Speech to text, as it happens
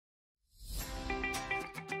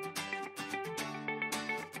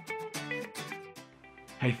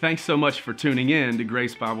Hey, thanks so much for tuning in to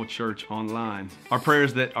Grace Bible Church Online. Our prayer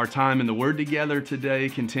is that our time in the Word together today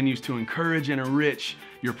continues to encourage and enrich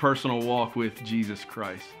your personal walk with Jesus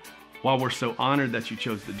Christ. While we're so honored that you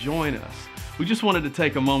chose to join us, we just wanted to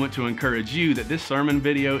take a moment to encourage you that this sermon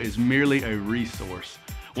video is merely a resource,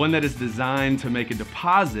 one that is designed to make a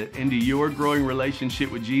deposit into your growing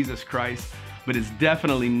relationship with Jesus Christ, but is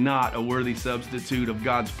definitely not a worthy substitute of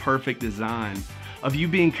God's perfect design of you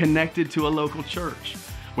being connected to a local church,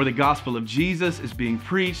 where the gospel of Jesus is being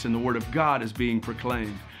preached and the word of God is being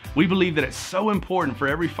proclaimed. We believe that it's so important for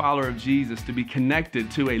every follower of Jesus to be connected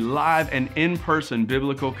to a live and in-person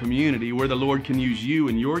biblical community where the Lord can use you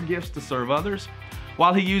and your gifts to serve others,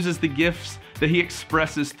 while He uses the gifts that He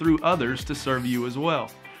expresses through others to serve you as well.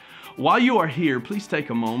 While you are here, please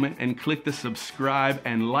take a moment and click the subscribe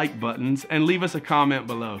and like buttons and leave us a comment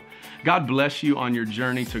below. God bless you on your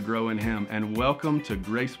journey to grow in Him, and welcome to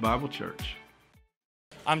Grace Bible Church.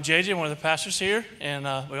 I'm JJ, one of the pastors here, and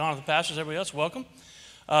we honor the pastors. Everybody else, welcome.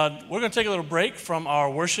 We're going to take a little break from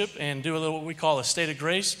our worship and do a little what we call a state of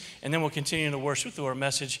grace, and then we'll continue to worship through our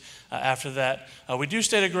message after that. We do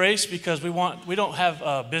state of grace because we don't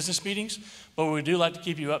have business meetings, but we do like to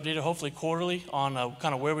keep you updated, hopefully quarterly, on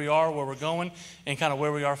kind of where we are, where we're going, and kind of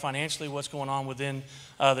where we are financially, what's going on within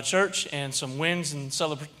the church, and some wins and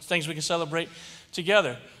things we can celebrate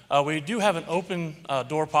together. We do have an open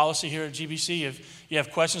door policy here at GBC. If you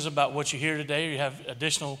have questions about what you hear today, or you have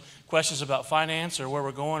additional questions about finance or where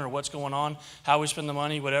we're going or what's going on, how we spend the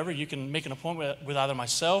money, whatever, you can make an appointment with either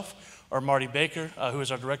myself or Marty Baker, who is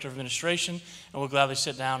our Director of Administration, and we'll gladly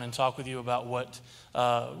sit down and talk with you about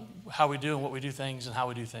how we do and what we do things and how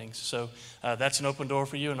we do things. So that's an open door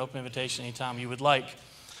for you, an open invitation anytime you would like.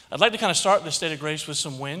 I'd like to kind of start the State of Grace with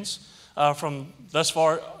some wins from thus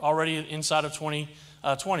far already inside of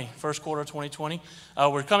 2020, first quarter of 2020.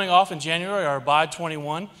 We're coming off in January, our Abide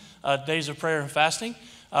 21 days of prayer and fasting.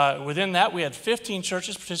 Within that, we had 15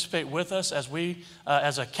 churches participate with us as we,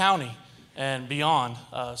 as a county and beyond,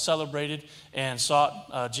 celebrated and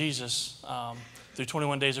sought Jesus through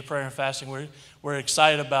 21 days of prayer and fasting. We're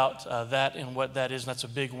excited about that and what that is, and that's a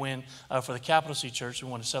big win for the Capital C Church. We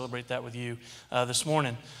want to celebrate that with you this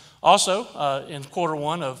morning. Also, in quarter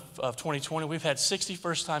one of 2020, we've had 60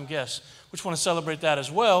 first-time guests. We just want to celebrate that as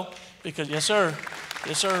well because, yes, sir,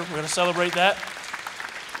 we're going to celebrate that.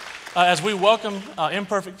 As we welcome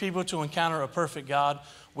imperfect people to encounter a perfect God,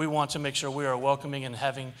 we want to make sure we are welcoming and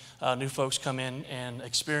having new folks come in and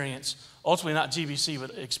experience, ultimately not GBC,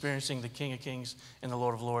 but experiencing the King of Kings and the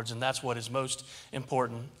Lord of Lords, and that's what is most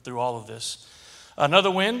important through all of this.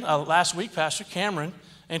 Another win, last week, Pastor Cameron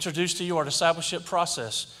introduced to you our discipleship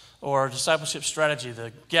process, or our discipleship strategy,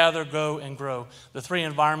 the gather, go, and grow, the three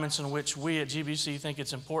environments in which we at GBC think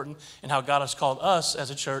it's important and how God has called us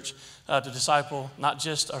as a church to disciple not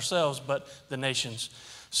just ourselves, but the nations.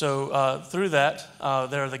 So through that,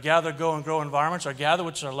 there are the gather, go, and grow environments. Our gather,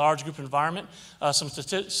 which is our large group environment, I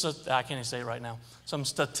can't even say it right now, some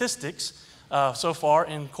statistics so far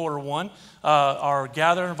in quarter one. Our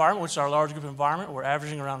gather environment, which is our large group environment, we're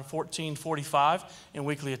averaging around 1445 in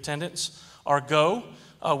weekly attendance. Our go,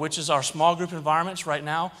 which is our small group environments. Right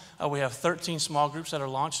now, we have 13 small groups that are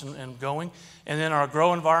launched and going. And then our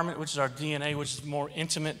grow environment, which is our DNA, which is more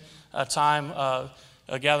intimate time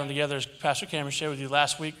gathering together. As Pastor Cameron shared with you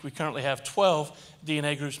last week, we currently have 12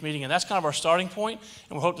 DNA groups meeting, and that's kind of our starting point,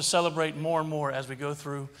 and we hope to celebrate more and more as we go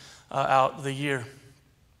through out the year.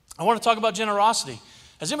 I want to talk about generosity.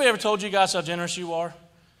 Has anybody ever told you guys how generous you are?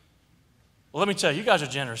 Well, let me tell you, you guys are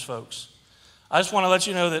generous folks. I just want to let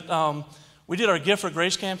you know that we did our Gift for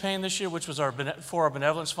Grace campaign this year, which was for our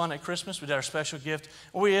benevolence fund at Christmas. We did our special gift.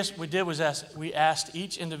 What we did was we asked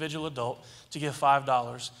each individual adult to give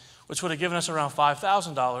 $5, which would have given us around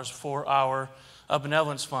 $5,000 for our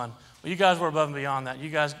benevolence fund. Well, you guys were above and beyond that. You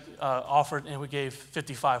guys offered, and we gave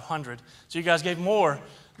 $5,500. So you guys gave more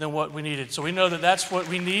than what we needed. So we know that that's what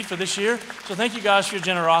we need for this year. So thank you guys for your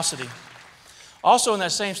generosity. Also, in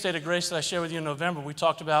that same state of grace that I shared with you in November, we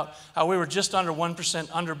talked about how we were just under 1%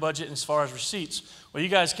 under budget as far as receipts. Well, you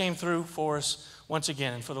guys came through for us once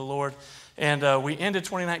again and for the Lord. And we ended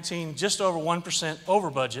 2019 just over 1% over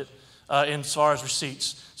budget as far as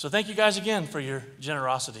receipts. So thank you guys again for your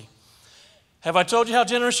generosity. Have I told you how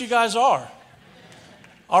generous you guys are?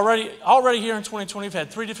 Already here in 2020, we've had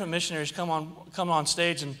 3 different missionaries come on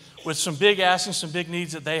stage and with some big asks and some big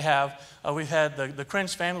needs that they have. We've had the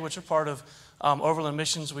Krenz family, which are part of Overland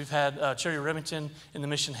Missions. We've had Cherry Remington in the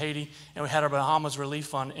Mission Haiti, and we had our Bahamas Relief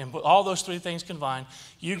Fund. And all those 3 things combined,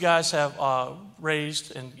 you guys have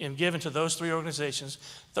raised and given to those 3 organizations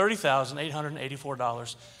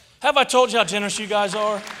 $30,884. Have I told you how generous you guys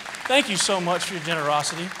are? Thank you so much for your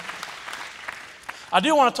generosity. I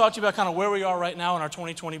do want to talk to you about kind of where we are right now in our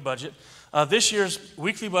 2020 budget. This year's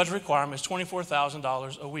weekly budget requirement is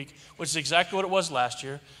 $24,000 a week, which is exactly what it was last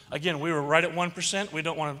year. Again, we were right at 1%. We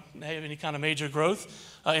don't want to have any kind of major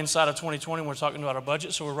growth inside of 2020 when we're talking about our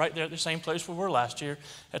budget, so we're right there at the same place we were last year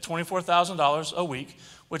at $24,000 a week,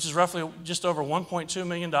 which is roughly just over $1.2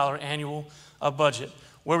 million annual budget.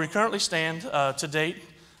 Where we currently stand to date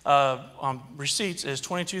on receipts is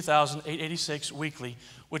 $22,886 weekly,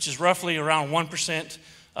 which is roughly around 1%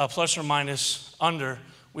 plus or minus under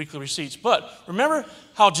weekly receipts. But remember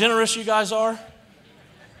how generous you guys are?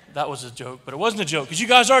 That was a joke, but it wasn't a joke because you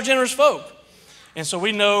guys are generous folk. And so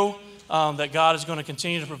we know that God is going to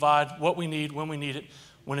continue to provide what we need when we need it,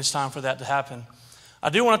 when it's time for that to happen. I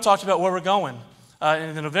do want to talk to you about where we're going.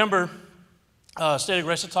 In the November State of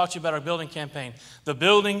Grace, I talked to you about our building campaign. The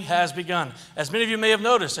building has begun. As many of you may have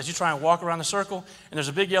noticed, as you try and walk around the circle, and there's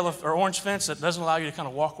a big yellow or orange fence that doesn't allow you to kind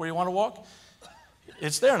of walk where you want to walk,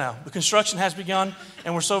 it's there now. The construction has begun,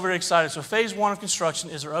 and we're so very excited. So phase 1 of construction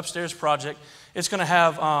is our upstairs project. It's going to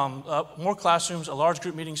have more classrooms, a large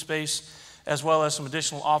group meeting space, as well as some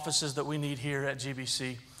additional offices that we need here at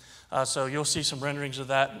GBC. So you'll see some renderings of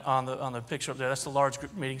that on the picture up there. That's the large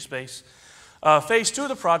group meeting space. Phase 2 of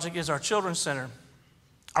the project is our children's center.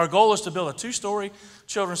 Our goal is to build a 2-story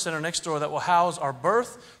children's center next door that will house our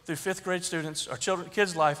birth through 5th grade students, our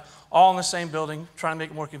kids' life, all in the same building, trying to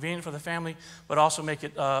make it more convenient for the family, but also make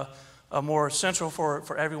it more central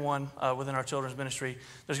for everyone within our children's ministry.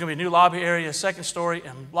 There's going to be a new lobby area, 2nd story,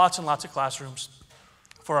 and lots of classrooms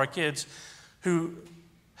for our kids who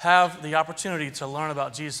have the opportunity to learn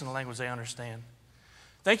about Jesus in a language they understand.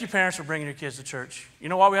 Thank you, parents, for bringing your kids to church. You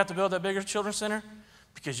know why we have to build that bigger children's center?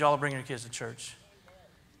 Because y'all are bringing your kids to church.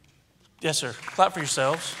 Yes, sir. Clap for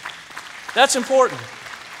yourselves. That's important.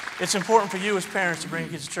 It's important for you as parents to bring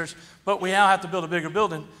your kids to church, but we now have to build a bigger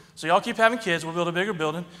building. So y'all keep having kids, we'll build a bigger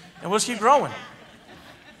building, and we'll just keep growing.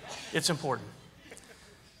 It's important.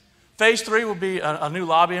 Phase 3 will be a new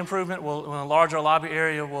lobby improvement. We'll enlarge our lobby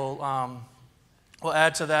area. We'll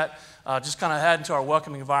add to that, just kind of add into our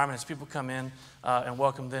welcoming environment as people come in and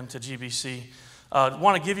welcome them to GBC. I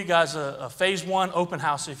want to give you guys a phase 1 open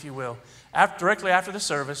house, if you will. Directly after the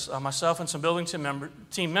service, myself and some building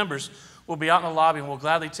team members will be out in the lobby, and we'll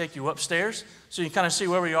gladly take you upstairs so you can kind of see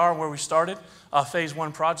where we are and where we started phase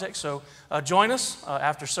 1 project. So join us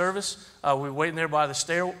after service. We'll be waiting there by the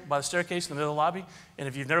staircase in the middle of the lobby. And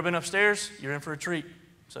if you've never been upstairs, you're in for a treat.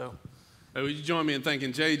 So. Hey, would you join me in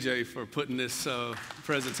thanking JJ for putting this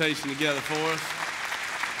presentation together for us?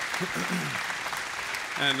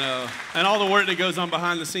 And all the work that goes on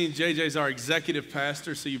behind the scenes. JJ's our executive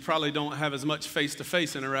pastor, so you probably don't have as much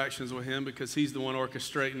face-to-face interactions with him because he's the one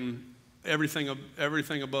orchestrating everything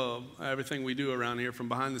above, everything we do around here from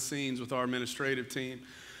behind the scenes with our administrative team.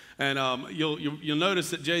 And you'll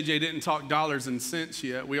notice that JJ didn't talk dollars and cents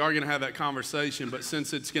yet. We are going to have that conversation, but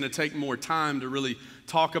since it's going to take more time to really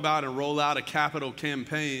talk about and roll out a capital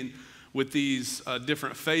campaign with these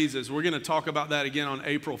different phases, we're going to talk about that again on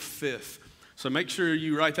April 5th. So make sure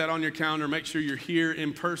you write that on your calendar. Make sure you're here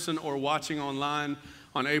in person or watching online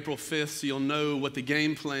on April 5th so you'll know what the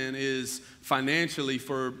game plan is financially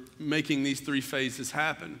for making these 3 phases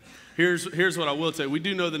happen. Here's what I will tell you. We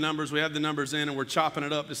do know the numbers. We have the numbers in, and we're chopping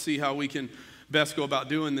it up to see how we can best go about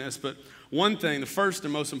doing this. But one thing, the first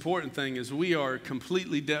and most important thing, is we are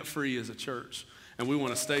completely debt-free as a church, and we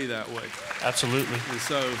want to stay that way. Absolutely. And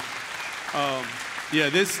so,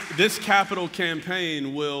 this capital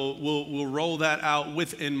campaign will roll that out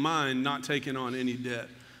with in mind, not taking on any debt.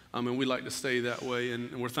 And we like to stay that way,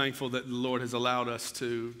 and we're thankful that the Lord has allowed us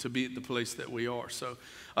to be at the place that we are. So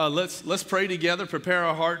let's pray together, prepare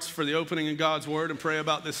our hearts for the opening of God's Word, and pray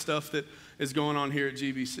about this stuff that is going on here at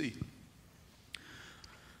GBC.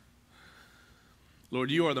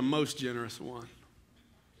 Lord, you are the most generous one.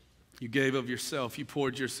 You gave of yourself. You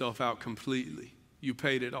poured yourself out completely. You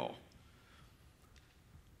paid it all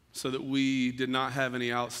so that we did not have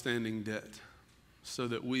any outstanding debt, so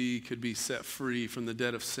that we could be set free from the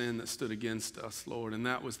debt of sin that stood against us, Lord. And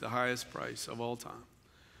that was the highest price of all time.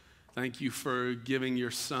 Thank you for giving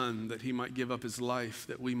your Son that he might give up his life,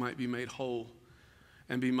 that we might be made whole,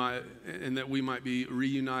 and that we might be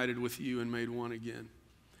reunited with you and made one again.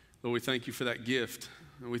 Lord, we thank you for that gift.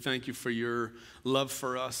 And we thank you for your love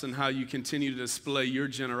for us and how you continue to display your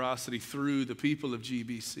generosity through the people of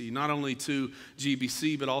GBC, not only to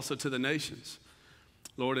GBC, but also to the nations.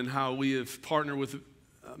 Lord, and how we have partnered with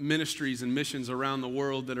ministries and missions around the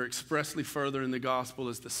world that are expressly furthering the gospel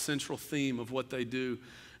as the central theme of what they do.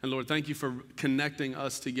 And Lord, thank you for connecting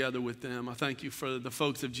us together with them. I thank you for the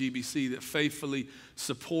folks of GBC that faithfully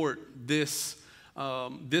support this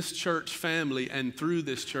church family, and through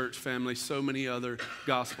this church family, so many other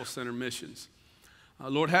gospel-centered missions.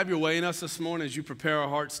 Lord, have your way in us this morning as you prepare our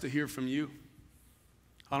hearts to hear from you.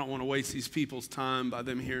 I don't want to waste these people's time by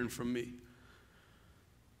them hearing from me.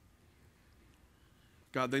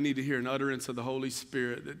 God, they need to hear an utterance of the Holy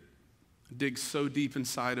Spirit that digs so deep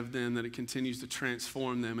inside of them that it continues to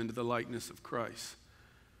transform them into the likeness of Christ.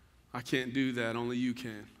 I can't do that, only you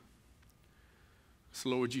can. So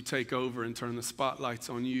Lord, would you take over and turn the spotlights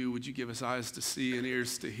on you? Would you give us eyes to see and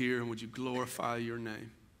ears to hear? And would you glorify your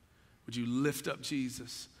name? Would you lift up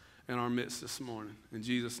Jesus in our midst this morning? In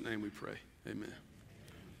Jesus' name we pray, amen.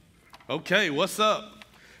 Okay, what's up?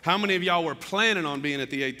 How many of y'all were planning on being at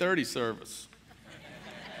the 8:30 service?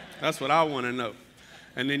 That's what I want to know.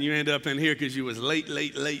 And then you end up in here because you was late.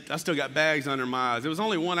 I still got bags under my eyes. It was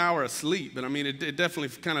only 1 hour of sleep, but I mean, it definitely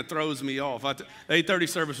kind of throws me off. The 8:30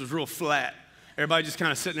 service was real flat. Everybody just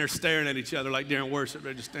kind of sitting there staring at each other like during worship.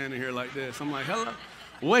 They're just standing here like this. I'm like, hello,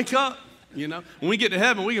 wake up, you know. When we get to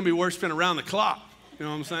heaven, we're going to be worshiping around the clock. You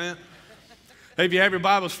know what I'm saying? Hey, if you have your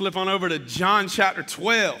Bibles, flip on over to John chapter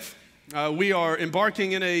 12. We are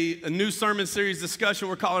embarking in a new sermon series discussion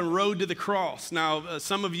we're calling Road to the Cross. Now,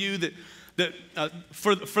 some of you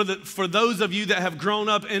for those of you that have grown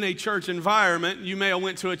up in a church environment, you may have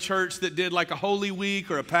went to a church that did like a Holy Week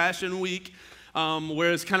or a Passion Week,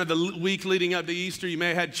 whereas kind of the week leading up to Easter, you may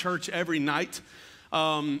have had church every night,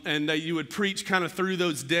 and you would preach kind of through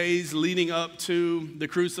those days leading up to the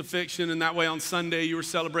crucifixion, and that way on Sunday you were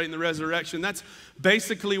celebrating the resurrection. That's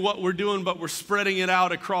basically what we're doing, but we're spreading it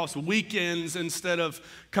out across weekends instead of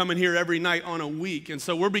coming here every night on a week. And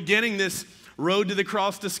so we're beginning this Road to the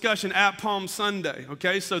Cross discussion at Palm Sunday,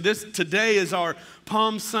 okay? So today is our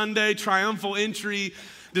Palm Sunday triumphal entry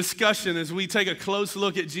discussion as we take a close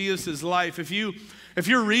look at Jesus' life. If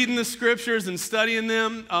you're reading the scriptures and studying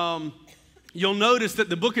them, you'll notice that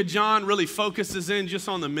the book of John really focuses in just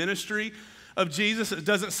on the ministry of Jesus. It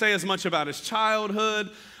doesn't say as much about his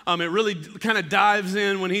childhood. It really kind of dives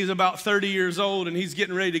in when he's about 30 years old and he's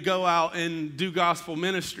getting ready to go out and do gospel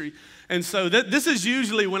ministry. And so this is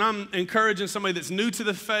usually when I'm encouraging somebody that's new to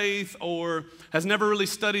the faith or has never really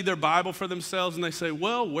studied their Bible for themselves, and they say,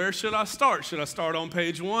 well, where should I start? Should I start on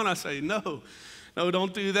page 1? I say, no,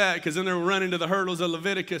 don't do that, because then they'll run into the hurdles of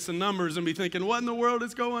Leviticus and Numbers and be thinking, what in the world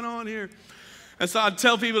is going on here? And so I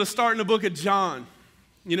tell people to start in the book of John.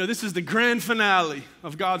 You know, this is the grand finale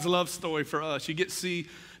of God's love story for us. You get to see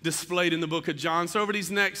displayed in the book of John. So over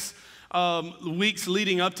these next weeks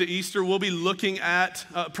leading up to Easter, we'll be looking at,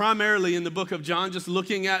 primarily in the book of John, just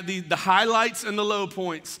looking at the highlights and the low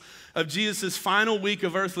points of Jesus' final week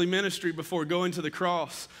of earthly ministry before going to the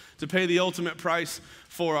cross to pay the ultimate price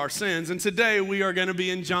for our sins. And today we are going to be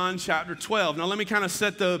in John chapter 12. Now let me kind of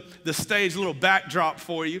set the stage, a little backdrop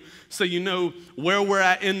for you so you know where we're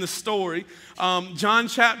at in the story. John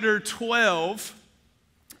chapter 12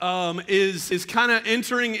 is kind of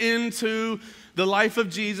entering into the life of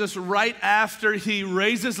Jesus right after he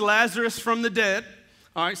raises Lazarus from the dead.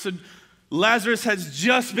 All right, so Lazarus has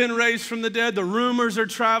just been raised from the dead. The rumors are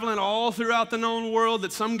traveling all throughout the known world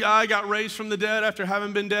that some guy got raised from the dead after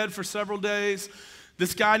having been dead for several days.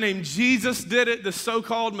 This guy named Jesus did it, the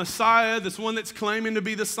so-called Messiah, this one that's claiming to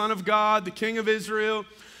be the Son of God, the King of Israel.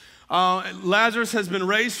 Lazarus has been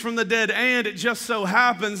raised from the dead, and it just so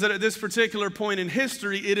happens that at this particular point in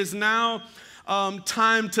history, it is now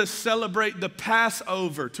time to celebrate the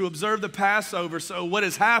Passover, to observe the Passover. So what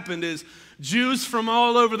has happened is Jews from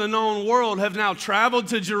all over the known world have now traveled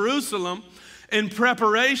to Jerusalem in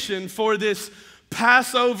preparation for this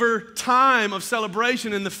Passover time of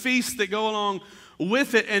celebration and the feasts that go along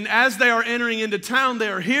with it. And as they are entering into town, they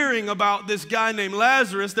are hearing about this guy named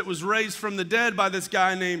Lazarus that was raised from the dead by this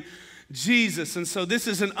guy named Jesus. And so this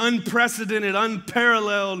is an unprecedented,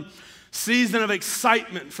 unparalleled season of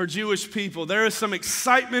excitement for Jewish people. There is some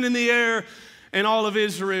excitement in the air in all of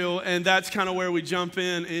Israel, and that's kind of where we jump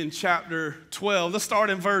in chapter 12. Let's start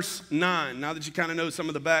in verse 9, now that you kind of know some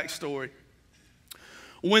of the backstory.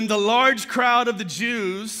 When the large crowd of the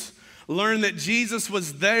Jews learned that Jesus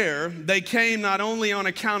was there, they came not only on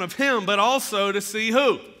account of him, but also to see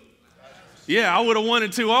who? Yeah, I would have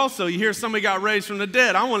wanted to also. You hear somebody got raised from the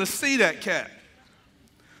dead. I want to see that cat.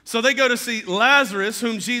 So they go to see Lazarus,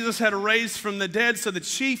 whom Jesus had raised from the dead. So the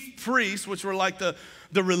chief priests, which were like the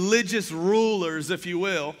religious rulers, if you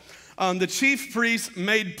will, the chief priests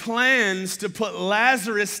made plans to put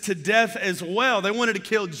Lazarus to death as well. They wanted to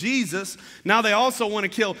kill Jesus. Now they also want to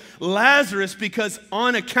kill Lazarus because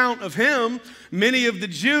on account of him, many of the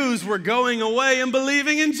Jews were going away and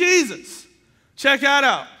believing in Jesus. Check that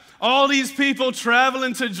out. All these people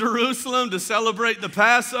traveling to Jerusalem to celebrate the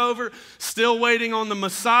Passover, still waiting on the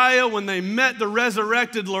Messiah when they met the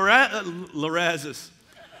resurrected Lazarus.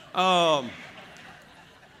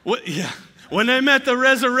 When they met the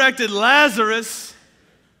resurrected Lazarus,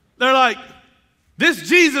 they're like, this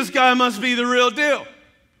Jesus guy must be the real deal.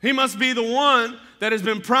 He must be the one that has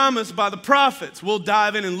been promised by the prophets. We'll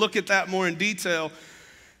dive in and look at that more in detail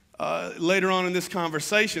later on in this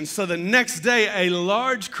conversation. So the next day, a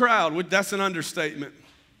large crowd, that's an understatement,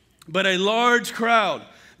 but a large crowd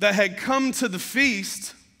that had come to the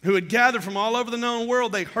feast, who had gathered from all over the known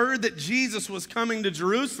world, they heard that Jesus was coming to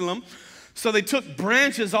Jerusalem. So they took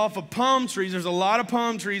branches off of palm trees. There's a lot of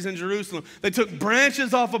palm trees in Jerusalem. They took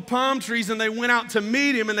branches off of palm trees and they went out to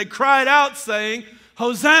meet him and they cried out saying,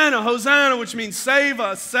 Hosanna, Hosanna, which means save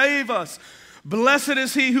us, save us. Blessed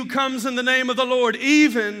is he who comes in the name of the Lord,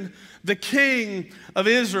 even the King of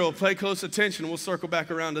Israel. Pay close attention. We'll circle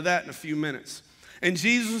back around to that in a few minutes. And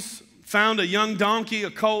Jesus found a young donkey,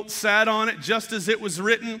 a colt, sat on it just as it was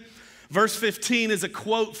written. Verse 15 is a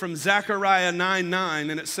quote from Zechariah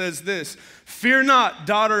 9:9, and it says this, "Fear not,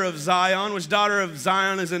 daughter of Zion," which daughter of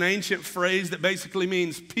Zion is an ancient phrase that basically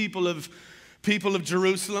means people of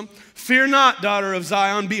Jerusalem. "Fear not, daughter of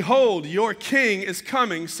Zion, behold, your king is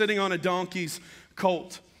coming, sitting on a donkey's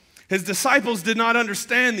colt." His disciples did not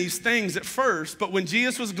understand these things at first, but when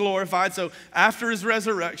Jesus was glorified, so after his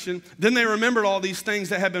resurrection, then they remembered all these things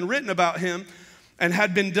that had been written about him and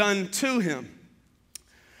had been done to him.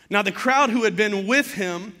 Now the crowd who had been with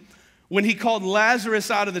him when he called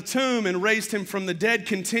Lazarus out of the tomb and raised him from the dead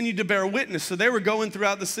continued to bear witness. So they were going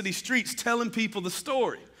throughout the city streets telling people the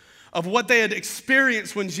story of what they had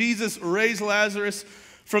experienced when Jesus raised Lazarus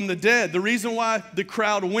from the dead. The reason why the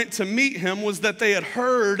crowd went to meet him was that they had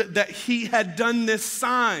heard that he had done this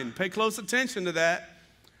sign. Pay close attention to that.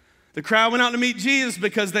 The crowd went out to meet Jesus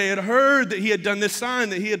because they had heard that he had done this sign,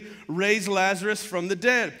 that he had raised Lazarus from the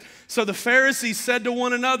dead. So the Pharisees said to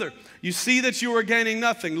one another, "You see that you are gaining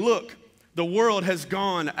nothing. Look, the world has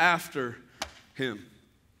gone after him."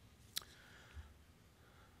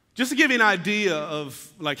 Just to give you an idea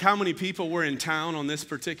of like how many people were in town on this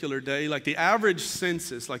particular day, like the average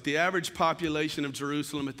census, like the average population of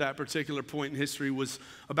Jerusalem at that particular point in history was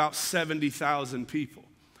about 70,000 people.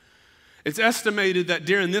 It's estimated that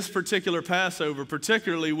during this particular Passover,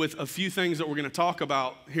 particularly with a few things that we're going to talk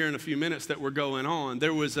about here in a few minutes that were going on,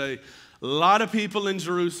 there was a lot of people in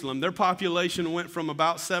Jerusalem. Their population went from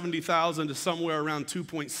about 70,000 to somewhere around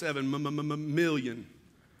 2.7 million.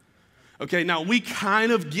 Okay, now we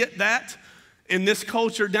kind of get that in this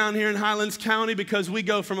culture down here in Highlands County because we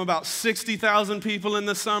go from about 60,000 people in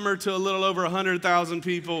the summer to a little over 100,000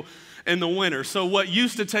 people in the winter. So what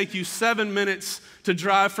used to take you 7 minutes to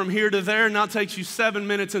drive from here to there now takes you 7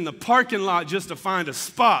 minutes in the parking lot just to find a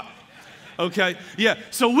spot. Okay, yeah,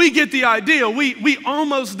 so we get the idea. We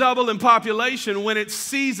almost double in population when it's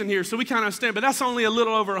season here, so we kind of understand, but that's only a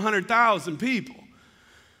little over 100,000 people.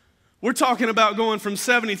 We're talking about going from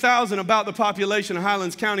 70,000, about the population of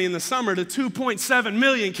Highlands County in the summer, to 2.7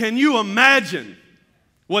 million. Can you imagine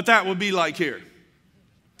what that would be like here?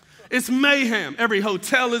 It's mayhem. Every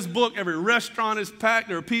hotel is booked. Every restaurant is packed.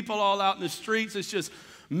 There are people all out in the streets. It's just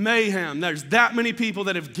mayhem. There's that many people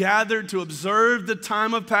that have gathered to observe the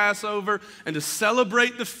time of Passover and to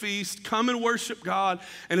celebrate the feast, come and worship God.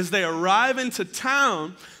 And as they arrive into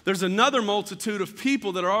town, there's another multitude of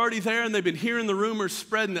people that are already there, and they've been hearing the rumors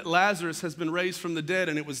spreading that Lazarus has been raised from the dead,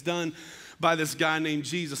 and it was done by this guy named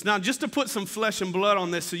Jesus. Now, just to put some flesh and blood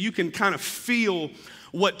on this so you can kind of feel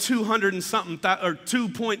what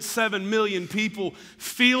 2.7 million people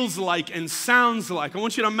feels like and sounds like. I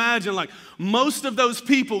want you to imagine like most of those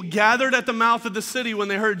people gathered at the mouth of the city when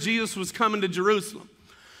they heard Jesus was coming to Jerusalem.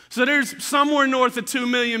 So there's somewhere north of 2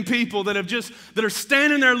 million people that are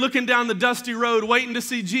standing there looking down the dusty road waiting to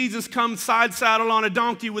see Jesus come side saddle on a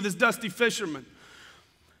donkey with his dusty fisherman.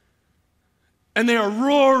 And they are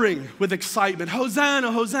roaring with excitement.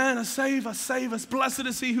 Hosanna, Hosanna, save us, save us. Blessed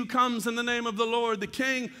is he who comes in the name of the Lord, the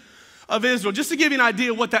King of Israel. Just to give you an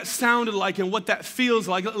idea of what that sounded like and what that feels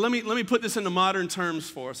like, let me put this into modern terms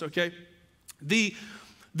for us, okay? The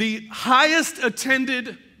highest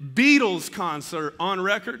attended Beatles concert on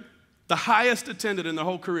record, the highest attended in their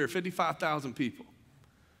whole career, 55,000 people.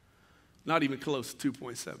 Not even close to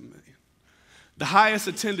 2.7 million. The highest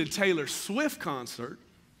attended Taylor Swift concert,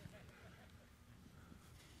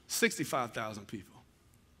 65,000 people.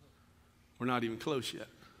 We're not even close yet.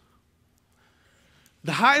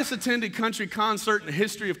 The highest attended country concert in the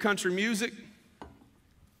history of country music,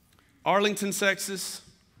 Arlington, Texas,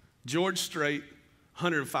 George Strait,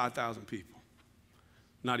 105,000 people.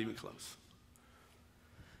 Not even close.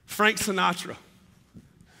 Frank Sinatra.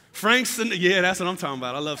 Yeah, that's what I'm talking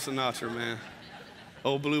about. I love Sinatra, man.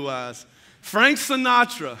 Old blue eyes. Frank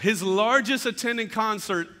Sinatra, his largest attending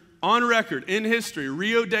concert on record in history,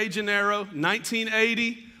 Rio de Janeiro,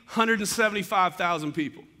 1980, 175,000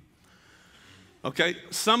 people. Okay,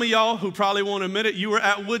 some of y'all who probably won't admit it, you were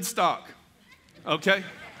at Woodstock, okay?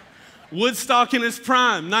 Woodstock in its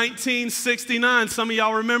prime, 1969. Some of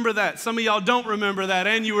y'all remember that. Some of y'all don't remember that,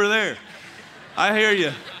 and you were there. I hear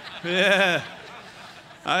you. Yeah.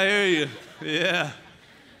 I hear you. Yeah.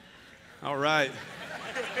 All right.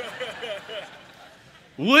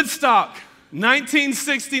 Woodstock,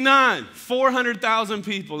 1969, 400,000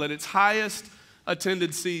 people at its highest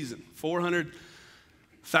attended season.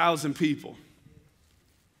 400,000 people.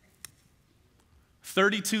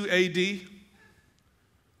 32 AD,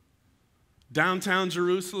 downtown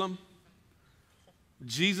Jerusalem,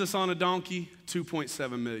 Jesus on a donkey,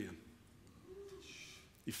 2.7 million.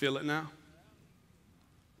 You feel it now?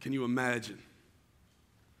 Can you imagine?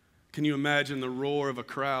 Can you imagine the roar of a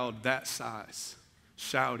crowd that size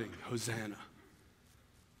shouting, Hosanna,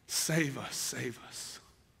 save us, save us.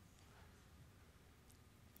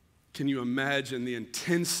 Can you imagine the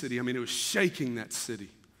intensity? I mean, it was shaking that city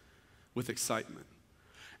with excitement.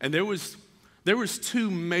 And there was two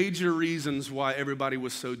major reasons why everybody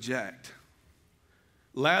was so jacked.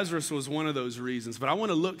 Lazarus was one of those reasons, but I want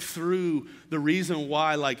to look through the reason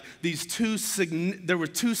why, like there were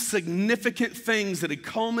two significant things that had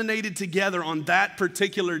culminated together on that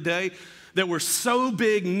particular day that were so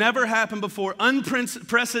big, never happened before,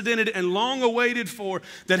 unprecedented and long awaited for,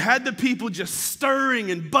 that had the people just stirring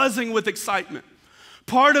and buzzing with excitement.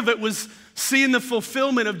 Part of it was seeing the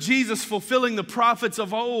fulfillment of Jesus fulfilling the prophets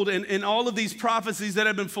of old and all of these prophecies that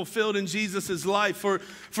have been fulfilled in Jesus' life.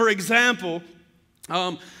 For example,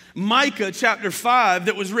 Micah chapter 5,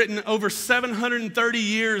 that was written over 730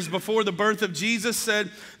 years before the birth of Jesus, said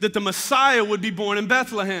that the Messiah would be born in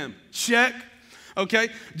Bethlehem. Check. Okay.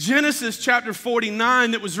 Genesis chapter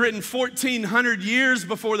 49, that was written 1,400 years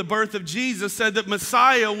before the birth of Jesus, said that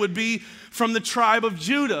Messiah would be from the tribe of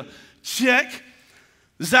Judah. Check.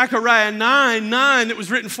 Zechariah 9:9, that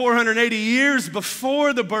was written 480 years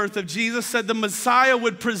before the birth of Jesus, said the Messiah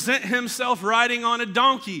would present himself riding on a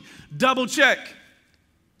donkey. Double check.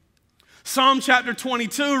 Psalm chapter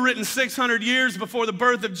 22, written 600 years before the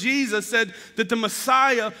birth of Jesus, said that the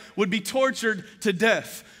Messiah would be tortured to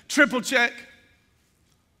death. Triple check.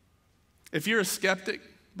 If you're a skeptic,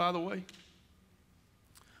 by the way,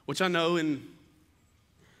 which I know in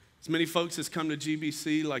as many folks as come to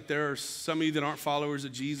GBC, like there are some of you that aren't followers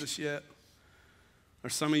of Jesus yet. Or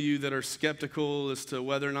some of you that are skeptical as to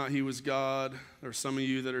whether or not he was God. Or some of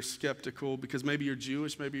you that are skeptical because maybe you're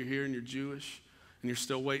Jewish, maybe you're here and you're Jewish and you're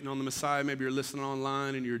still waiting on the Messiah. Maybe you're listening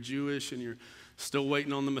online and you're Jewish and you're still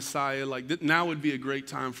waiting on the Messiah. Like now would be a great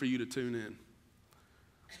time for you to tune in.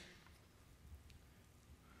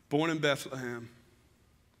 Born in Bethlehem,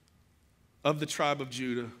 of the tribe of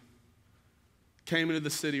Judah, came into the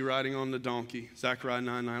city riding on the donkey, Zechariah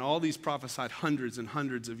 9:9. All these prophesied hundreds and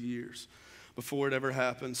hundreds of years before it ever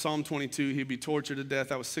happened. Psalm 22, he'd be tortured to death.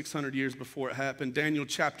 That was 600 years before it happened. Daniel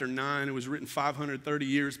chapter 9, it was written 530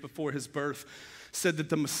 years before his birth, said that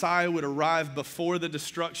the Messiah would arrive before the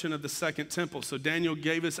destruction of the second temple. So Daniel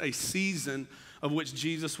gave us a season of which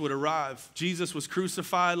Jesus would arrive. Jesus was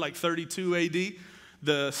crucified like 32 AD.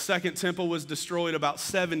 The second temple was destroyed about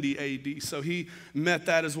 70 AD, so he met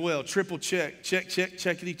that as well. Triple check, check, check,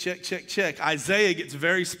 checkity, check, check, check. Isaiah gets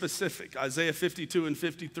very specific. Isaiah 52 and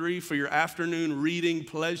 53 for your afternoon reading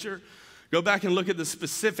pleasure. Go back and look at the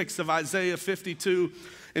specifics of Isaiah 52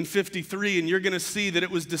 and 53, and you're going to see that it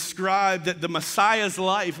was described that the Messiah's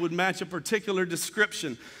life would match a particular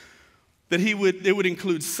description, that it would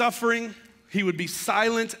include suffering, he would be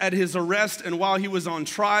silent at his arrest and while he was on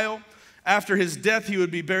trial. After his death, he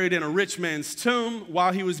would be buried in a rich man's tomb.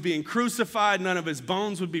 While he was being crucified, none of his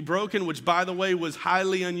bones would be broken, which, by the way, was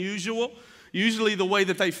highly unusual. Usually the way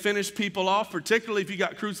that they finished people off, particularly if you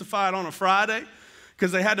got crucified on a Friday,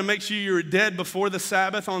 because they had to make sure you were dead before the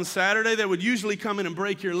Sabbath on Saturday, they would usually come in and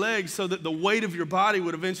break your legs so that the weight of your body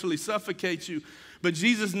would eventually suffocate you. But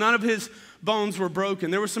Jesus, none of his bones were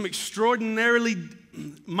broken. There were some extraordinarily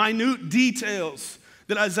minute details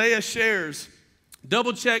that Isaiah shares.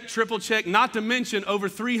 Double check, triple check, not to mention over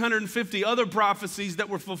 350 other prophecies that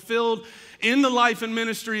were fulfilled in the life and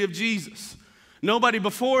ministry of Jesus. Nobody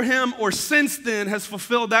before him or since then has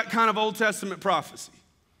fulfilled that kind of Old Testament prophecy.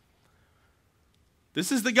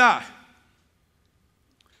 This is the guy.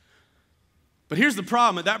 But here's the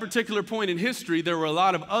problem. At that particular point in history, there were a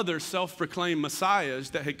lot of other self-proclaimed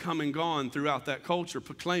messiahs that had come and gone throughout that culture,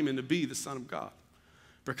 proclaiming to be the Son of God,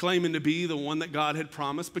 proclaiming to be the one that God had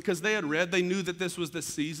promised, because they had read, they knew that this was the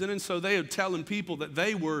season, and so they were telling people that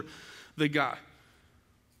they were the guy.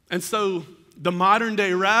 And so the modern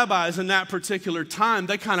day rabbis in that particular time,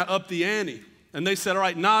 they kind of upped the ante. And they said, all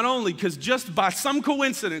right, not only, because just by some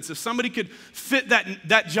coincidence, if somebody could fit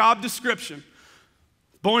that job description,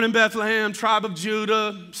 born in Bethlehem, tribe of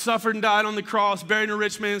Judah, suffered and died on the cross, buried in a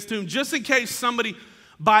rich man's tomb, just in case somebody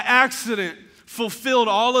by accident fulfilled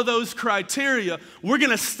all of those criteria, we're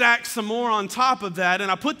going to stack some more on top of that. And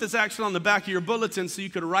I put this actually on the back of your bulletin so you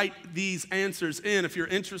could write these answers in if you're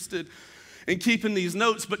interested in keeping these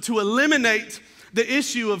notes. But to eliminate the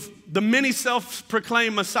issue of the many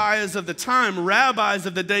self-proclaimed messiahs of the time, rabbis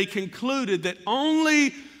of the day concluded that only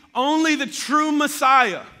the true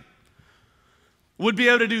Messiah would be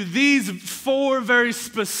able to do these four very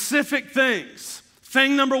specific things.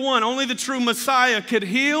 Thing number one, only the true Messiah could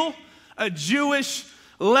heal a Jewish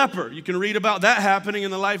leper. You can read about that happening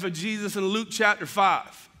in the life of Jesus in Luke chapter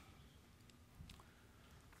 5.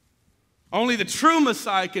 Only the true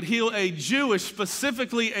Messiah could heal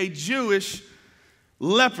specifically a Jewish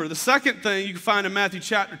leper. The second thing you can find in Matthew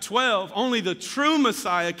chapter 12, only the true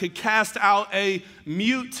Messiah could cast out a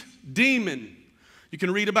mute demon. You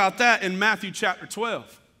can read about that in Matthew chapter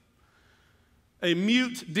 12. A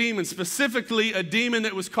mute demon, specifically a demon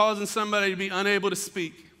that was causing somebody to be unable to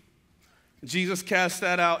speak. Jesus cast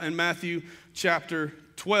that out in Matthew chapter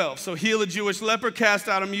 12. So heal a Jewish leper, cast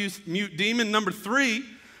out a mute demon. Number three,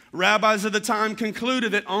 rabbis of the time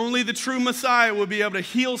concluded that only the true Messiah would be able to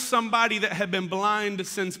heal somebody that had been blind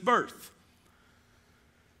since birth.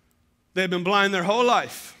 They had been blind their whole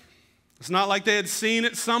life. It's not like they had seen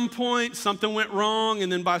at some point, something went wrong,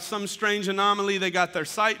 and then by some strange anomaly, they got their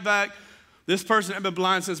sight back. This person had been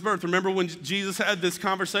blind since birth. Remember when Jesus had this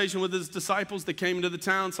conversation with his disciples? They came into the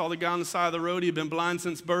town, saw the guy on the side of the road. He had been blind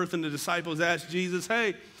since birth, and the disciples asked Jesus,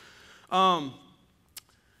 hey,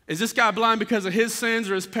 is this guy blind because of his sins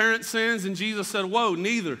or his parents' sins? And Jesus said, whoa,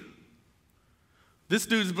 neither. This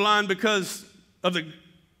dude's blind because of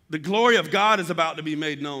the glory of God is about to be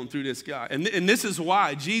made known through this guy. And this is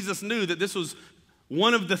why Jesus knew that this was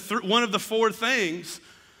one of the four things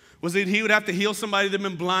was that he would have to heal somebody that had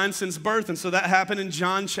been blind since birth. And so that happened in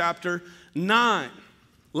John chapter 9.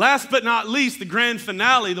 Last but not least, the grand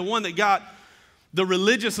finale, the one that got the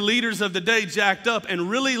religious leaders of the day jacked up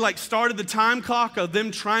and really started the time clock of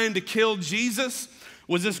them trying to kill Jesus,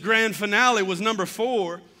 was this grand finale, was number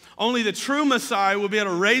 4. Only the true Messiah will be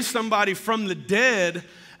able to raise somebody from the dead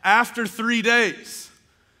after 3 days.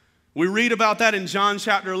 We read about that in John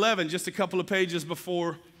chapter 11, just a couple of pages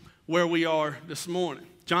before where we are this morning.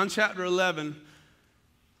 John chapter 11,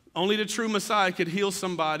 only the true Messiah could heal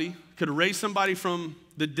somebody, could raise somebody from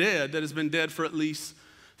the dead that has been dead for at least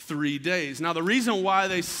 3 days. Now, the reason why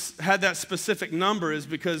they had that specific number is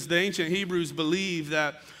because the ancient Hebrews believed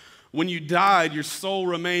that when you died, your soul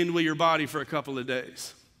remained with your body for a couple of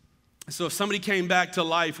days. So if somebody came back to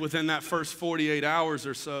life within that first 48 hours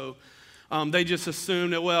or so, they just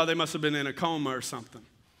assumed that, well, they must have been in a coma or something.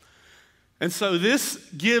 And so this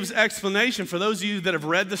gives explanation for those of you that have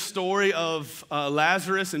read the story of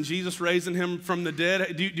Lazarus and Jesus raising him from the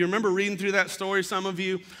dead. Do you remember reading through that story, some of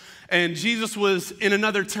you? And Jesus was in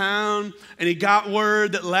another town, and he got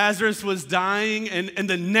word that Lazarus was dying. And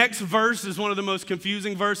the next verse is one of the most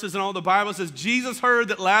confusing verses in all the Bible. It says, Jesus heard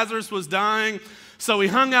that Lazarus was dying, so he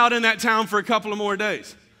hung out in that town for a couple of more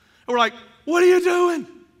days. And we're like, what are you doing?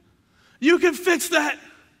 You can fix that.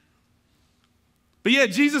 But yeah,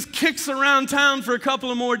 Jesus kicks around town for a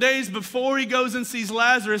couple of more days before he goes and sees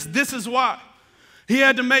Lazarus. This is why. He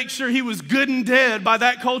had to make sure he was good and dead by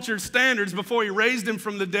that culture's standards before he raised him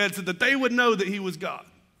from the dead so that they would know that he was God.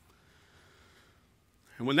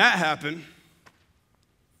 And when that happened,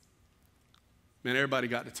 man, everybody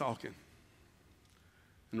got to talking.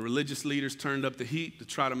 And religious leaders turned up the heat to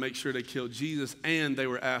try to make sure they killed Jesus, and they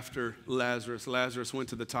were after Lazarus. Lazarus went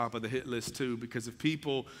to the top of the hit list too, because of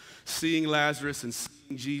people seeing Lazarus and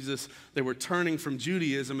seeing Jesus, they were turning from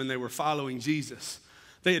Judaism and they were following Jesus.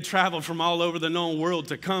 They had traveled from all over the known world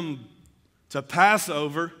to come to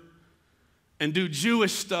Passover and do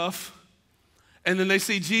Jewish stuff, and then they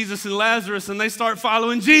see Jesus and Lazarus and they start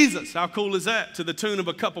following Jesus. How cool is that? To the tune of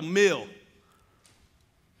a couple mil.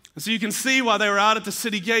 And so you can see while they were out at the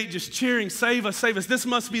city gate just cheering, save us, save us. This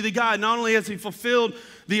must be the guy. Not only has he fulfilled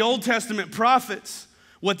the Old Testament prophets,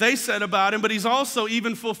 what they said about him, but he's also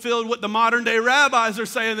even fulfilled what the modern day rabbis are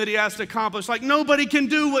saying that he has to accomplish. Like, nobody can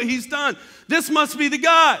do what he's done. This must be the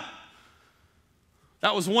guy.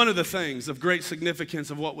 That was one of the things of great significance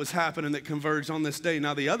of what was happening that converged on this day.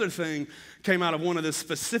 Now, the other thing came out of one of the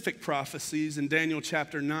specific prophecies in Daniel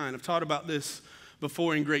chapter 9. I've taught about this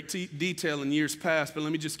before in great detail in years past, but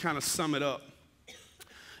let me just kind of sum it up.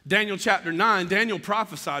 Daniel chapter 9, Daniel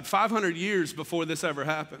prophesied 500 years before this ever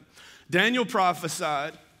happened. Daniel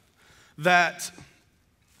prophesied that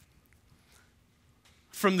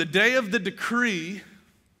from the day of the decree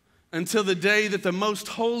until the day that the Most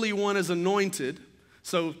Holy One is anointed,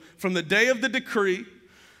 so from the day of the decree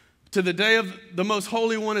to the day of the Most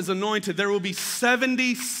Holy One is anointed, there will be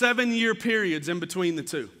 77-year periods in between the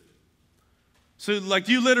two. So like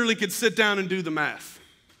you literally could sit down and do the math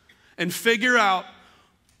and figure out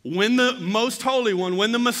when the Most Holy One,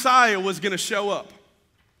 when the Messiah was going to show up.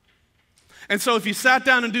 And so if you sat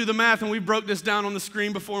down and do the math, and we broke this down on the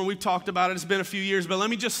screen before and we've talked about it, it's been a few years, but let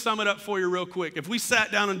me just sum it up for you real quick. If we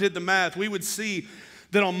sat down and did the math, we would see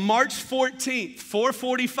that on March 14th,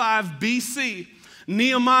 445 BC,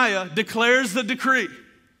 Nehemiah declares the decree.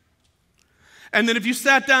 And then if you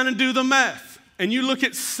sat down and do the math, and you look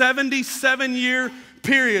at 77-year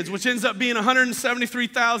periods, which ends up being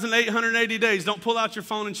 173,880 days. Don't pull out your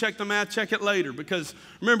phone and check the math, check it later, because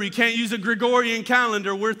remember, you can't use a Gregorian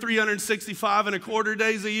calendar. We're 365 and a quarter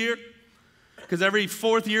days a year, because every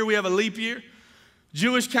fourth year we have a leap year.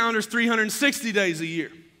 Jewish calendar's 360 days a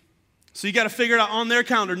year. So you got to figure it out on their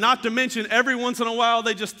calendar, not to mention every once in a while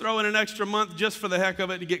they just throw in an extra month just for the heck of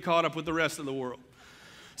it to get caught up with the rest of the world.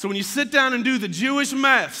 So when you sit down and do the Jewish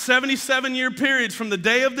math, 77-year periods from the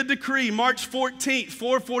day of the decree, March 14th,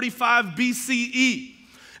 445 BCE,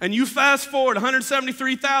 and you fast forward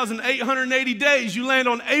 173,880 days, you land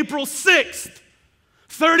on April 6th,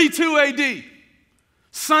 32 AD,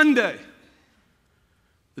 Sunday,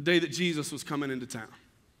 the day that Jesus was coming into town.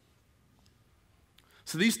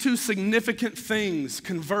 So these two significant things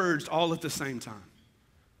converged all at the same time.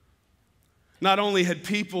 Not only had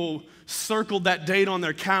people circled that date on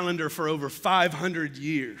their calendar for over 500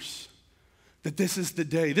 years, that this is the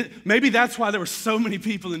day. Maybe that's why there were so many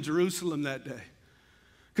people in Jerusalem that day,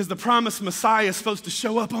 because the promised Messiah is supposed to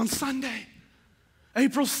show up on Sunday,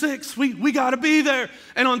 April 6th. We got to be there.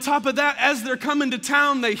 And on top of that, as they're coming to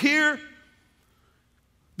town, they hear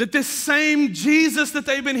that this same Jesus that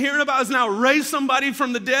they've been hearing about has now raised somebody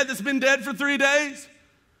from the dead that's been dead for 3 days.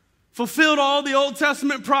 Fulfilled all the Old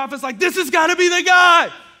Testament prophets. Like, this has got to be the guy.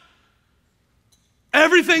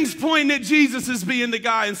 Everything's pointing at Jesus as being the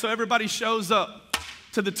guy. And so everybody shows up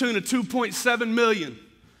to the tune of 2.7 million.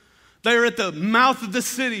 They're at the mouth of the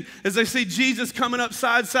city as they see Jesus coming up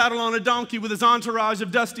side saddle on a donkey with his entourage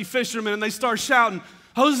of dusty fishermen. And they start shouting,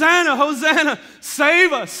 Hosanna, Hosanna,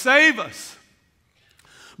 save us, save us.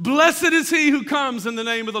 Blessed is he who comes in the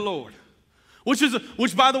name of the Lord.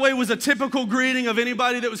 Which, by the way, was a typical greeting of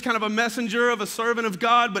anybody that was kind of a messenger of a servant of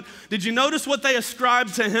God. But did you notice what they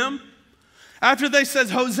ascribed to him? After they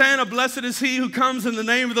said, Hosanna, blessed is he who comes in the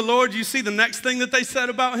name of the Lord, you see the next thing that they said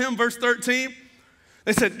about him, verse 13?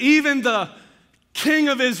 They said, even the King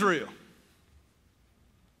of Israel.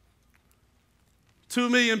 2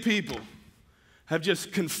 million people have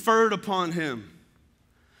just conferred upon him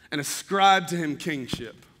and ascribed to him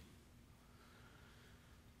kingship.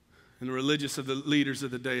 And the religious of the leaders of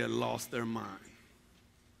the day had lost their mind.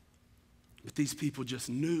 But these people just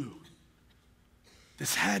knew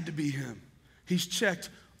this had to be him. He's checked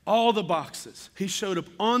all the boxes. He showed up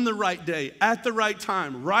on the right day, at the right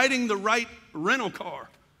time, riding the right rental car.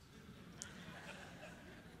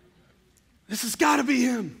 This has got to be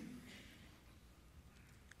him.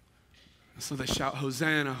 And so they shout,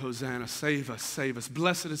 Hosanna, Hosanna, save us, save us.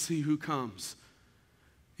 Blessed is he who comes,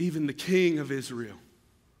 even the King of Israel.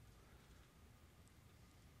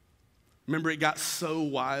 Remember, it got so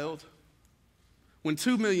wild. When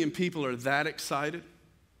 2 million people are that excited,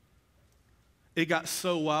 it got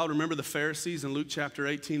so wild. Remember the Pharisees in Luke chapter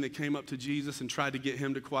 18 that came up to Jesus and tried to get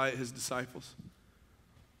him to quiet his disciples?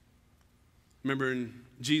 Remember in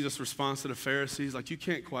Jesus' response to the Pharisees, like, you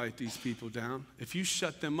can't quiet these people down. If you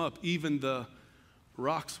shut them up, even the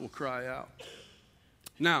rocks will cry out.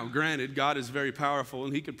 Now, granted, God is very powerful,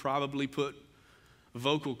 and he could probably put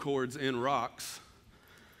vocal cords in rocks.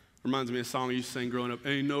 Reminds me of a song I used to sing growing up.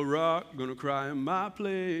 Ain't no rock gonna cry in my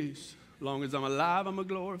place. Long as I'm alive, I'm gonna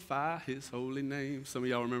glorify his holy name. Some of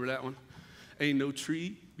y'all remember that one? Ain't no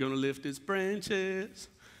tree gonna lift its branches.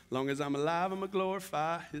 Long as I'm alive, I'm gonna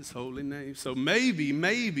glorify his holy name. So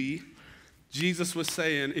maybe Jesus was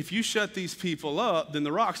saying, if you shut these people up, then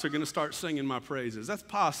the rocks are gonna start singing my praises. That's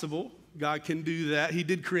possible. God can do that. He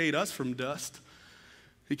did create us from dust.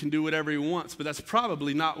 He can do whatever he wants, but that's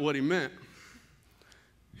probably not what he meant.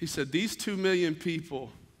 He said, these 2 million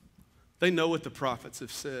people, they know what the prophets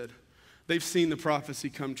have said. They've seen the prophecy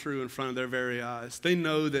come true in front of their very eyes. They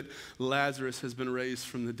know that Lazarus has been raised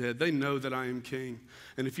from the dead. They know that I am king.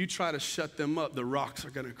 And if you try to shut them up, the rocks are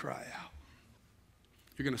going to cry out.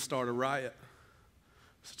 You're going to start a riot.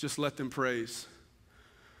 So just let them praise.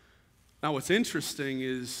 Now what's interesting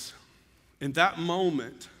is in that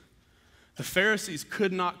moment, the Pharisees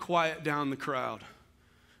could not quiet down the crowd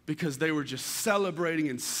because they were just celebrating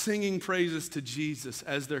and singing praises to Jesus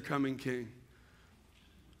as their coming king.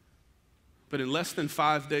 But in less than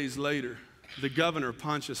 5 days later, the governor,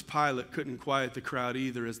 Pontius Pilate, couldn't quiet the crowd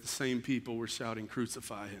either as the same people were shouting,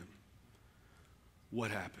 "Crucify him."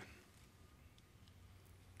 What happened?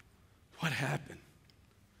 What happened?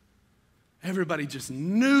 Everybody just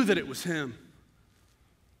knew that it was him.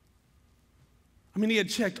 I mean, he had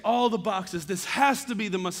checked all the boxes. This has to be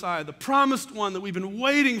the Messiah, the promised one that we've been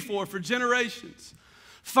waiting for generations.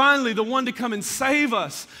 Finally, the one to come and save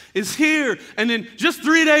us is here. And then just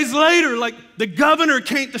 3 days later, like the governor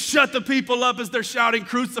came to shut the people up as they're shouting,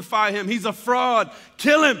 "Crucify him. He's a fraud.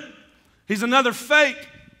 Kill him. He's another fake."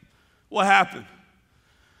 What happened?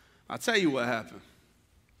 I'll tell you what happened.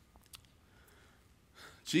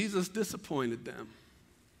 Jesus disappointed them.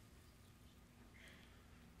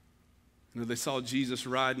 You know, they saw Jesus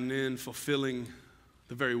riding in, fulfilling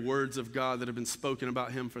the very words of God that have been spoken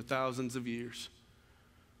about him for thousands of years.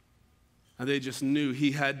 And they just knew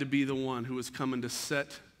he had to be the one who was coming to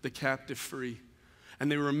set the captive free. And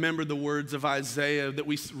they remembered the words of Isaiah that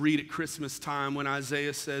we read at Christmas time when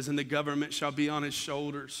Isaiah says, "And the government shall be on his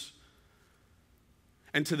shoulders.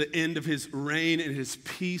 And to the end of his reign and his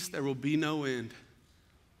peace there will be no end."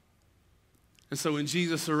 And so when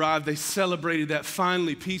Jesus arrived, they celebrated that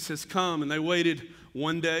finally peace has come. And they waited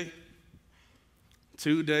 1 day,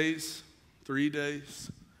 2 days, 3 days.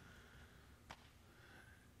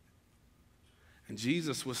 And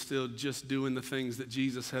Jesus was still just doing the things that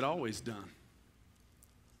Jesus had always done.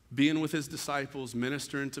 Being with his disciples,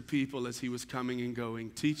 ministering to people as he was coming and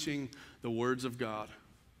going, teaching the words of God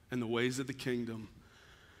and the ways of the kingdom.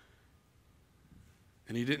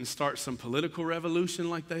 And he didn't start some political revolution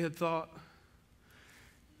like they had thought.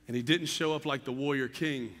 And he didn't show up like the warrior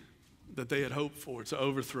king that they had hoped for to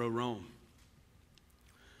overthrow Rome.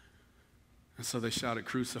 And so they shouted,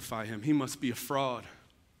 "Crucify him. He must be a fraud."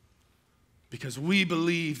 Because we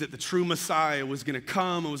believe that the true Messiah was going to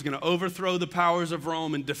come and was going to overthrow the powers of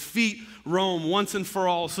Rome and defeat Rome once and for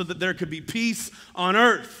all so that there could be peace on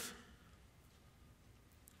earth.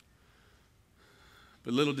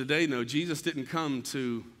 But little did they know, Jesus didn't come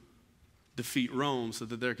to defeat Rome so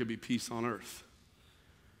that there could be peace on earth.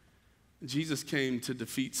 Jesus came to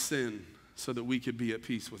defeat sin so that we could be at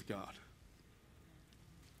peace with God.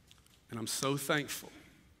 And I'm so thankful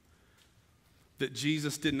that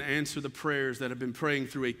Jesus didn't answer the prayers that have been praying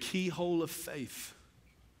through a keyhole of faith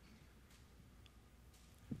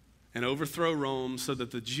and overthrow Rome so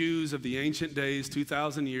that the Jews of the ancient days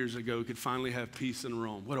 2,000 years ago could finally have peace in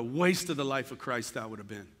Rome. What a waste of the life of Christ that would have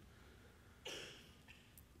been.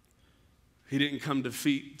 He didn't come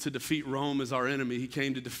to defeat Rome as our enemy. He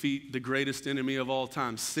came to defeat the greatest enemy of all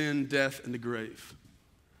time, sin, death, and the grave.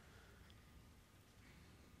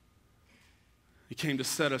 He came to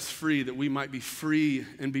set us free that we might be free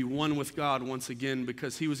and be one with God once again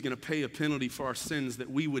because he was going to pay a penalty for our sins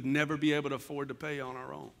that we would never be able to afford to pay on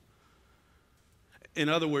our own. In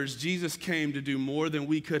other words, Jesus came to do more than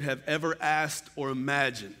we could have ever asked or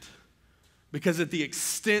imagined. Because at the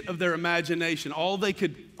extent of their imagination, all they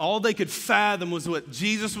could fathom was what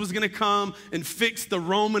Jesus was going to come and fix the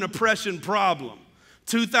Roman oppression problem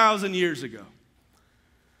 2,000 years ago.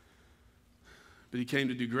 But he came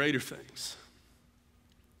to do greater things.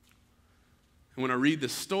 And when I read the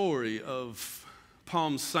story of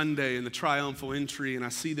Palm Sunday and the triumphal entry, and I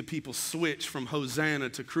see the people switch from Hosanna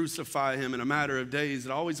to crucify him in a matter of days,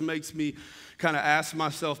 it always makes me kind of ask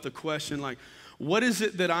myself the question, like, what is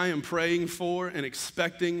it that I am praying for and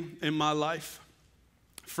expecting in my life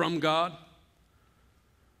from God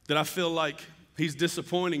that I feel like he's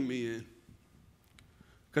disappointing me in?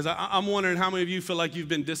 Because I'm wondering how many of you feel like you've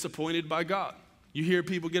been disappointed by God. You hear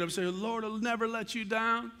people get up and say, "The Lord will never let you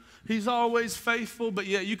down. He's always faithful," but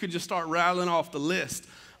yet you could just start rattling off the list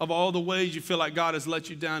of all the ways you feel like God has let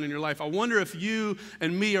you down in your life. I wonder if you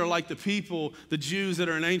and me are like the people, the Jews that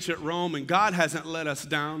are in ancient Rome, and God hasn't let us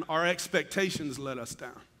down. Our expectations let us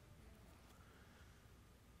down.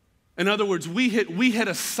 In other words, we had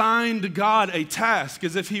assigned God a task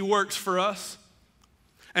as if he works for us.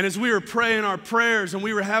 And as we were praying our prayers and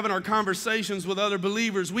we were having our conversations with other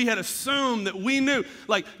believers, we had assumed that we knew,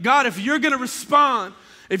 like, God, if you're going to respond,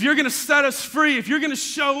 if you're going to set us free, if you're going to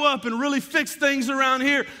show up and really fix things around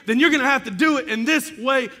here, then you're going to have to do it in this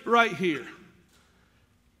way right here.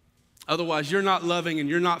 Otherwise, you're not loving and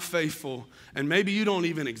you're not faithful, and maybe you don't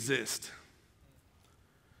even exist.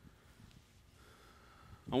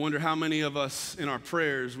 I wonder how many of us in our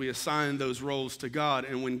prayers, we assign those roles to God,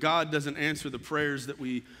 and when God doesn't answer the prayers that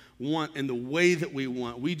we want in the way that we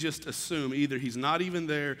want, we just assume either he's not even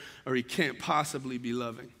there or he can't possibly be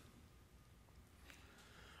loving.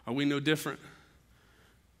 Are we no different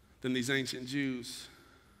than these ancient Jews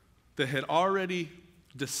that had already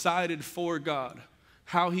decided for God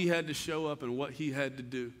how he had to show up and what he had to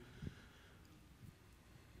do?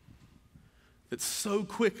 That so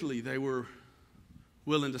quickly they were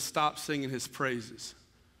willing to stop singing his praises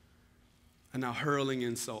and now hurling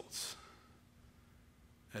insults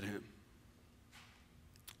at him.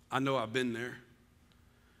 I know I've been there,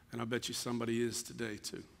 and I bet you somebody is today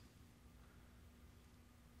too.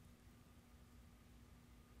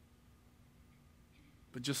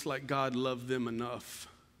 But just like God loved them enough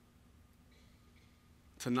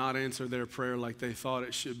to not answer their prayer like they thought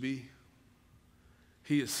it should be,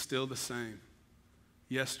 he is still the same.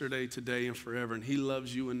 Yesterday, today, and forever. And he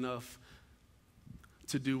loves you enough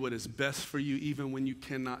to do what is best for you even when you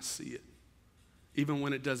cannot see it. Even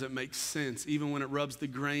when it doesn't make sense. Even when it rubs the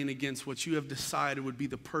grain against what you have decided would be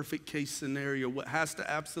the perfect case scenario. What has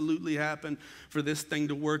to absolutely happen for this thing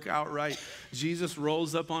to work out right. Jesus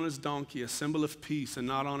rolls up on his donkey, a symbol of peace, and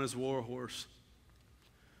not on his war horse.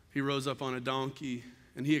 He rose up on a donkey,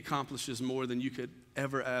 and he accomplishes more than you could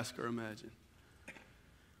ever ask or imagine.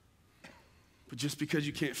 But just because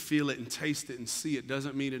you can't feel it and taste it and see it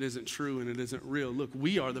doesn't mean it isn't true and it isn't real. Look,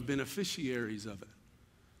 we are the beneficiaries of it.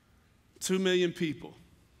 2 million people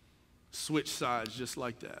switch sides just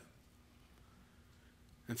like that.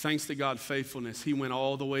 And thanks to God's faithfulness, he went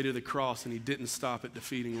all the way to the cross and he didn't stop at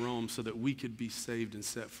defeating Rome so that we could be saved and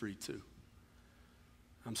set free too.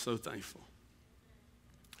 I'm so thankful.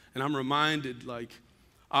 And I'm reminded, like,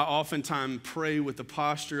 I oftentimes pray with the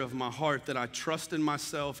posture of my heart that I trust in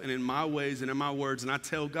myself and in my ways and in my words, and I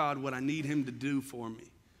tell God what I need him to do for me.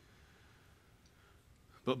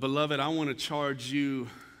 But beloved, I want to charge you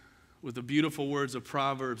with the beautiful words of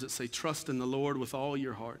Proverbs that say, trust in the Lord with all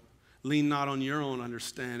your heart. Lean not on your own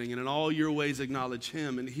understanding, and in all your ways acknowledge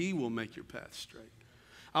him, and he will make your path straight.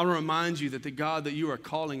 I'll remind you that the God that you are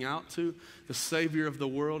calling out to, the Savior of the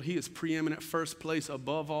world, he is preeminent, first place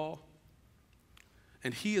above all.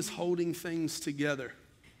 And he is holding things together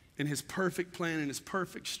in his perfect plan and his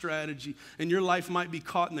perfect strategy. And your life might be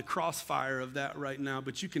caught in the crossfire of that right now,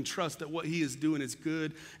 but you can trust that what he is doing is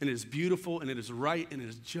good and it is beautiful and it is right and it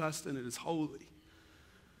is just and it is holy.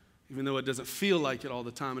 Even though it doesn't feel like it all the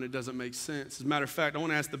time and it doesn't make sense. As a matter of fact, I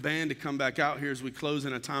want to ask the band to come back out here as we close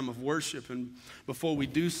in a time of worship. And before we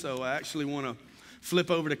do so, I actually want to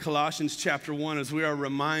flip over to Colossians chapter 1 as we are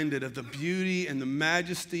reminded of the beauty and the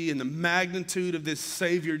majesty and the magnitude of this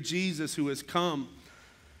Savior Jesus who has come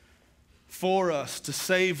for us to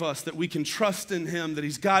save us, that we can trust in him, that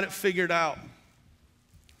he's got it figured out.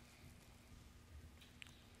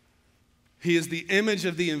 He is the image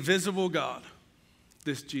of the invisible God,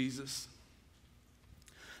 this Jesus,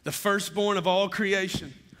 the firstborn of all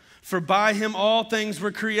creation. For by him all things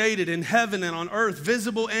were created in heaven and on earth,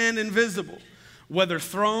 visible and invisible. Whether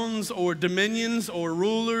thrones or dominions or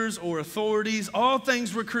rulers or authorities, all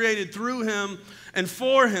things were created through him and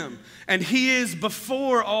for him. And he is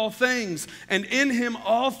before all things. And in him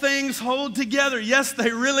all things hold together. Yes,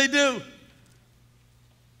 they really do.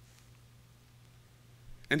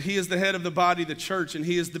 And he is the head of the body, the church. And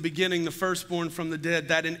he is the beginning, the firstborn from the dead,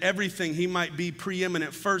 that in everything he might be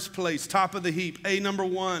preeminent, first place, top of the heap, number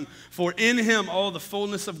one. For in him all the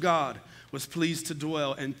fullness of God was pleased to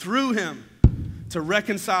dwell. And through him to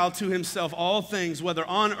reconcile to himself all things, whether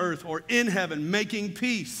on earth or in heaven, making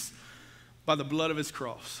peace by the blood of his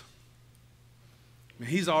cross.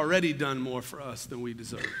 He's already done more for us than we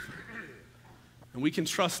deserve. And we can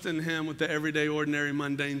trust in him with the everyday, ordinary,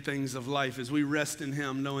 mundane things of life as we rest in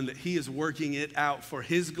him, knowing that he is working it out for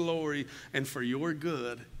his glory and for your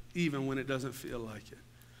good, even when it doesn't feel like it.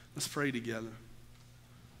 Let's pray together.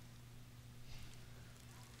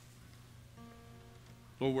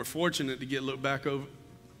 Lord, we're fortunate to get to look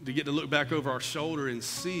back over our shoulder and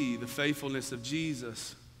see the faithfulness of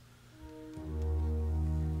Jesus.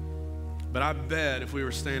 But I bet if we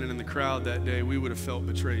were standing in the crowd that day, we would have felt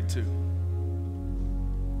betrayed too.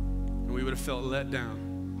 And we would have felt let down.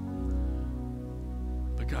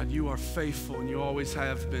 But God, you are faithful and you always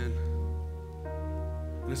have been.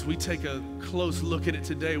 And as we take a close look at it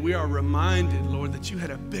today, we are reminded, Lord, that you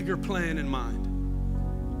had a bigger plan in mind.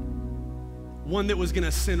 One that was going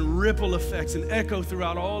to send ripple effects and echo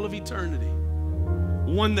throughout all of eternity.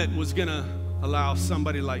 One that was going to allow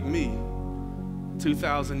somebody like me,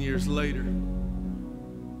 2,000 years later,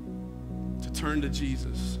 to turn to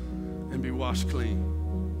Jesus and be washed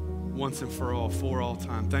clean once and for all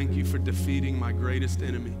time. Thank you for defeating my greatest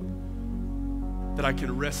enemy, that I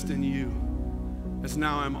can rest in you. As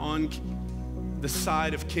now I'm on the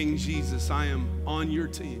side of King Jesus, I am on your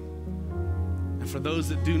team. And for those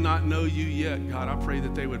that do not know you yet, God, I pray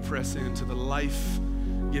that they would press into the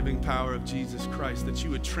life-giving power of Jesus Christ, that you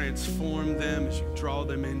would transform them as you draw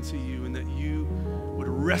them into you, and that you would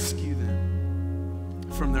rescue them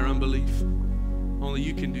from their unbelief. Only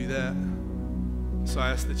you can do that. So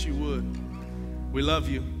I ask that you would. We love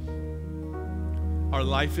you. Our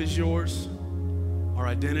life is yours. Our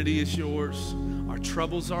identity is yours. Our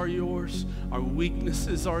troubles are yours. Our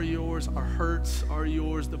weaknesses are yours. Our hurts are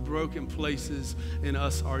yours. The broken places in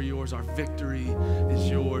us are yours. Our victory is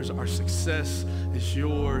yours. Our success is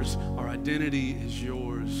yours. Our identity is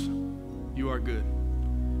yours. You are good.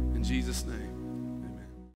 In Jesus' name.